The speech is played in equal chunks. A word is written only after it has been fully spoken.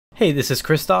Hey, this is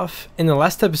Christoph. In the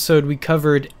last episode, we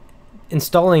covered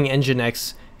installing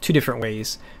Nginx two different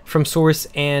ways, from source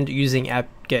and using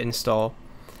apt-get install.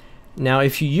 Now,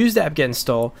 if you use the apt-get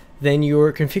install, then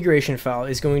your configuration file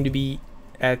is going to be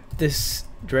at this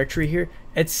directory here,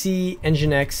 etc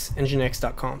nginx,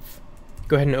 nginx.conf.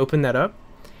 Go ahead and open that up.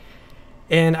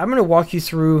 And I'm going to walk you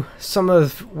through some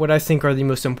of what I think are the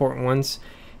most important ones.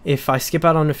 If I skip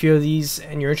out on a few of these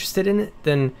and you're interested in it,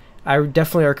 then I would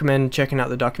definitely recommend checking out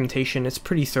the documentation. It's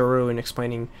pretty thorough in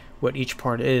explaining what each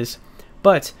part is.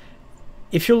 But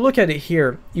if you look at it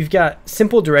here, you've got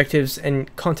simple directives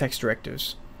and context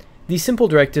directives. These simple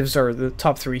directives are the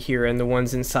top three here and the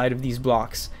ones inside of these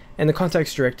blocks. And the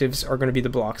context directives are going to be the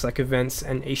blocks like events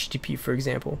and HTTP, for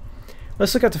example.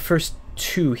 Let's look at the first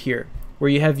two here,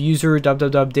 where you have user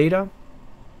data.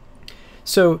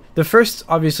 So the first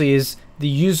obviously is the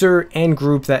user and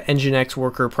group that Nginx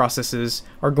worker processes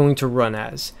are going to run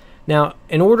as. Now,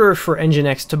 in order for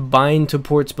Nginx to bind to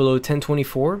ports below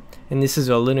 1024, and this is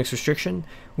a Linux restriction,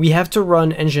 we have to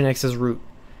run Nginx as root.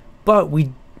 But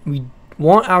we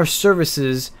want our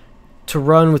services to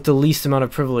run with the least amount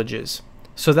of privileges.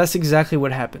 So that's exactly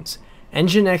what happens.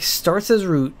 Nginx starts as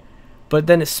root, but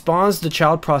then it spawns the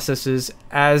child processes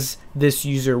as this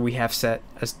user we have set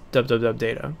as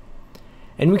data.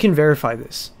 And we can verify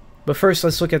this. But first,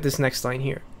 let's look at this next line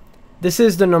here. This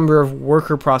is the number of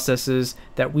worker processes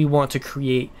that we want to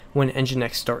create when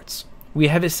Nginx starts. We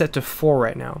have it set to 4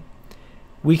 right now.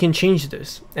 We can change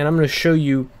this, and I'm going to show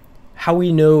you how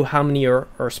we know how many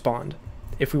are spawned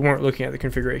if we weren't looking at the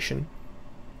configuration.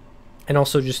 And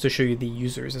also just to show you the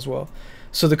users as well.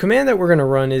 So the command that we're going to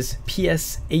run is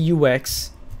psaux,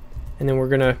 and then we're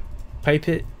going to pipe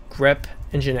it grep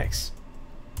nginx.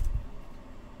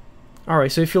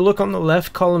 Alright, so if you look on the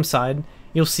left column side,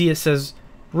 you'll see it says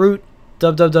root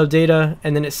data,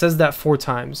 and then it says that 4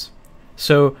 times.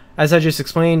 So as I just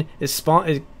explained, it starts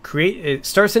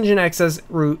Nginx as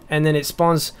root, and then it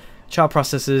spawns child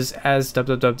processes as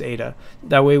data.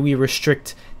 That way we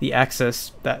restrict the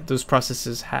access that those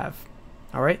processes have.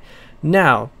 Alright,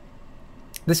 now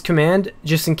this command,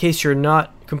 just in case you're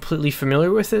not completely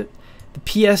familiar with it, the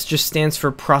PS just stands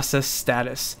for process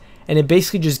status, and it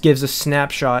basically just gives a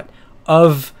snapshot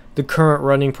of the current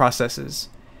running processes.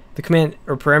 The command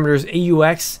or parameters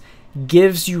aux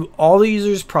gives you all the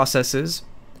users' processes.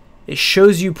 It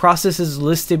shows you processes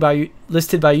listed by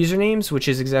usernames, which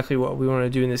is exactly what we want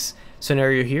to do in this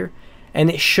scenario here,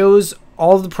 and it shows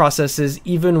all the processes,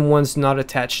 even ones not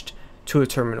attached to a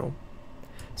terminal.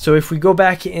 So if we go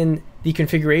back in the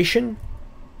configuration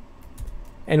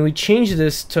and we change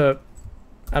this to,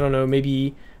 I don't know,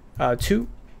 maybe 2,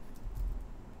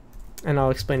 and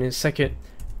I'll explain in a second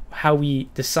how we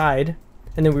decide,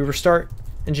 and then we restart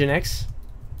Nginx,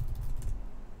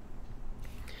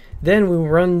 then we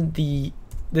run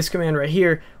this command right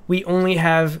here. We only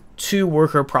have 2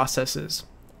 worker processes,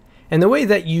 and the way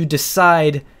that you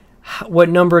decide what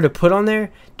number to put on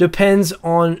there depends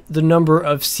on the number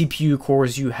of CPU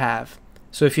cores you have.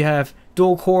 So if you have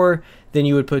dual core, then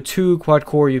you would put 2, quad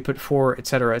core you put 4,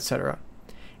 etc., etc.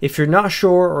 If you're not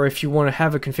sure, or if you want to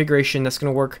have a configuration that's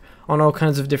going to work on all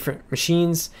kinds of different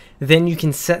machines, then you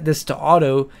can set this to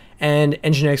auto, and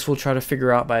Nginx will try to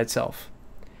figure out by itself.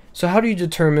 So how do you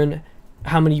determine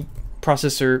how many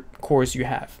processor cores you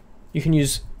have? You can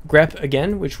use grep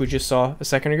again, which we just saw a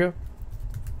second ago,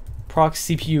 proc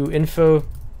CPU info,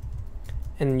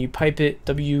 and you pipe it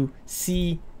wc-l,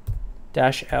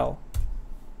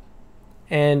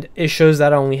 and it shows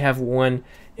that I only have 1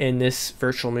 in this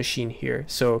virtual machine here.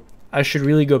 So I should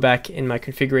really go back in my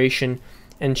configuration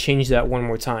and change that one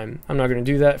more time. I'm not going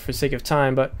to do that for sake of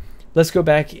time, but let's go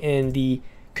back in the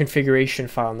configuration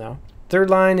file now. Third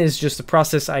line is just the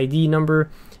process ID number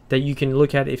that you can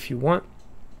look at if you want.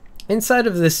 Inside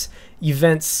of this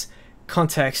events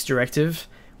context directive,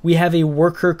 we have a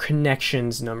worker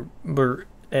connections number,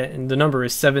 and the number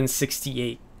is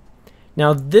 768.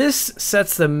 Now this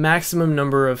sets the maximum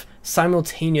number of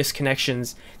simultaneous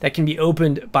connections that can be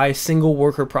opened by a single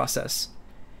worker process.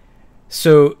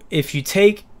 So if you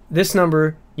take this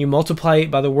number, you multiply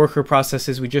it by the worker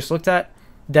processes we just looked at,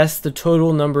 that's the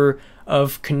total number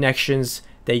of connections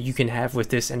that you can have with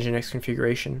this Nginx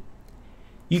configuration.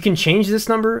 You can change this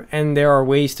number, and there are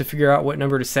ways to figure out what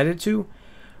number to set it to,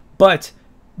 but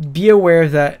be aware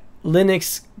that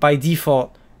Linux by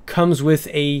default comes with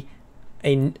a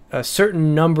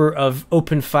certain number of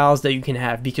open files that you can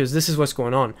have, because this is what's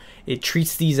going on. It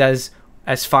treats these as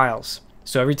files.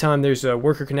 So every time there's a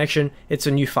worker connection, it's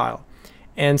a new file.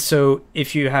 And so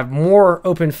if you have more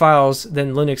open files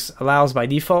than Linux allows by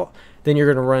default, then you're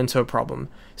going to run into a problem.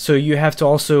 So you have to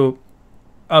also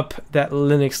up that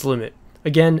Linux limit.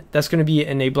 Again, that's going to be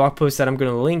in a blog post that I'm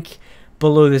going to link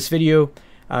below this video,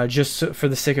 just for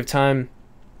the sake of time,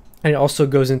 and it also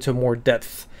goes into more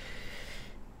depth.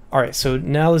 Alright, so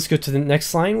now let's go to the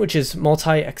next line, which is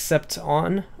multi-accept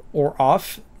on or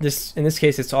off. In this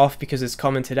case, it's off because it's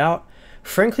commented out.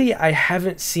 Frankly, I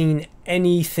haven't seen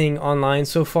anything online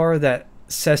so far that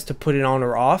says to put it on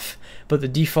or off, but the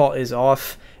default is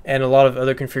off, and a lot of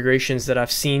other configurations that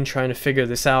I've seen trying to figure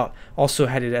this out also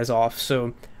had it as off.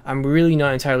 So I'm really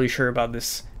not entirely sure about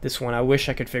this one. I wish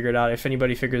I could figure it out. If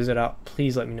anybody figures it out,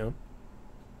 please let me know.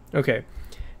 Okay,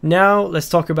 now let's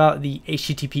talk about the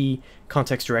HTTP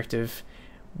context directive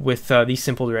with these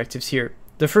simple directives here.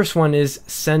 The first one is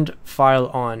send file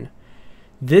on.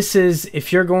 This is,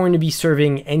 if you're going to be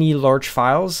serving any large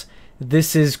files,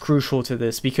 this is crucial to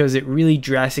this because it really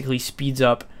drastically speeds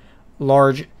up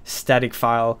large static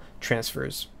file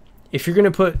transfers. If you're going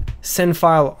to put send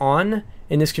file on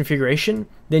in this configuration,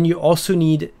 then you also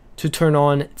need to turn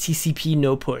on TCP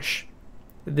no push.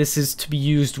 This is to be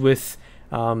used with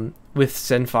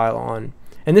send file on.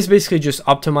 And this basically just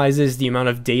optimizes the amount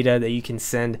of data that you can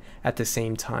send at the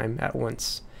same time at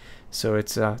once. So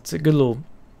it's a good little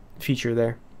feature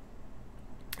there.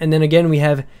 And then again, we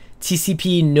have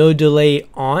TCP no delay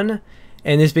on,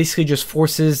 and this basically just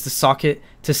forces the socket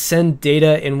to send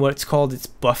data in what's called its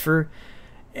buffer,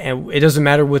 and it doesn't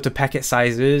matter what the packet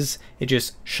size is, it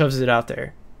just shoves it out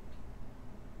there.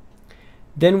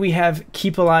 Then we have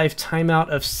keep alive timeout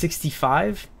of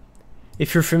 65.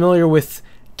 If you're familiar with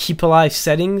keep alive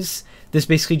settings, this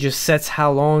basically just sets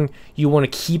how long you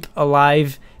want to keep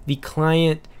alive the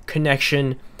client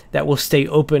connection that will stay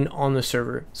open on the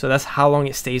server. So that's how long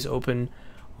it stays open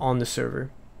on the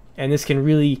server. And this can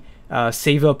really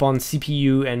save up on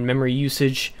CPU and memory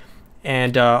usage,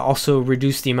 and also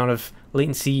reduce the amount of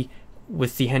latency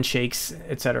with the handshakes,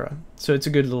 etc. So it's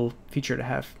a good little feature to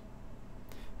have.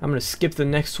 I'm going to skip the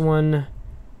next one,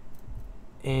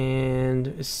 and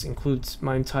this includes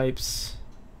MIME types.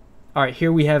 Alright,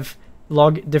 here we have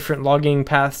different logging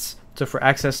paths. So for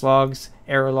access logs,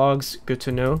 error logs, good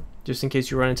to know. Just in case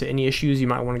you run into any issues, you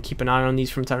might want to keep an eye on these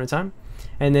from time to time.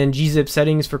 And then gzip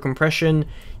settings for compression.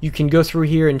 You can go through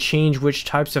here and change which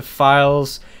types of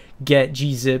files get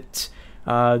gzipped,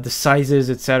 the sizes,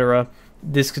 etc.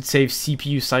 This could save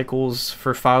CPU cycles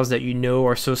for files that you know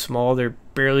are so small they're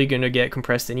barely going to get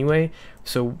compressed anyway.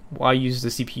 So why use the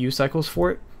CPU cycles for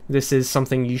it? This is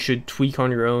something you should tweak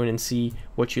on your own and see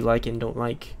what you like and don't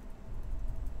like.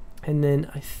 And then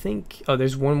I think, oh,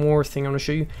 there's one more thing I want to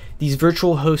show you. These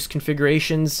virtual host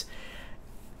configurations.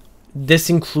 This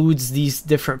includes these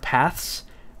different paths.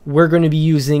 We're going to be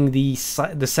using the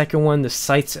second one, the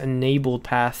sites enabled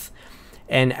path.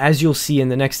 And as you'll see in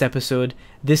the next episode,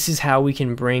 this is how we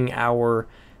can bring our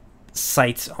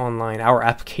sites online, our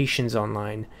applications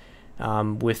online,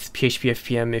 with PHP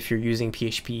FPM if you're using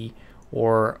PHP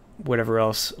or whatever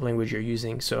else language you're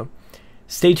using. So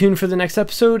stay tuned for the next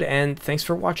episode, and thanks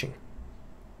for watching.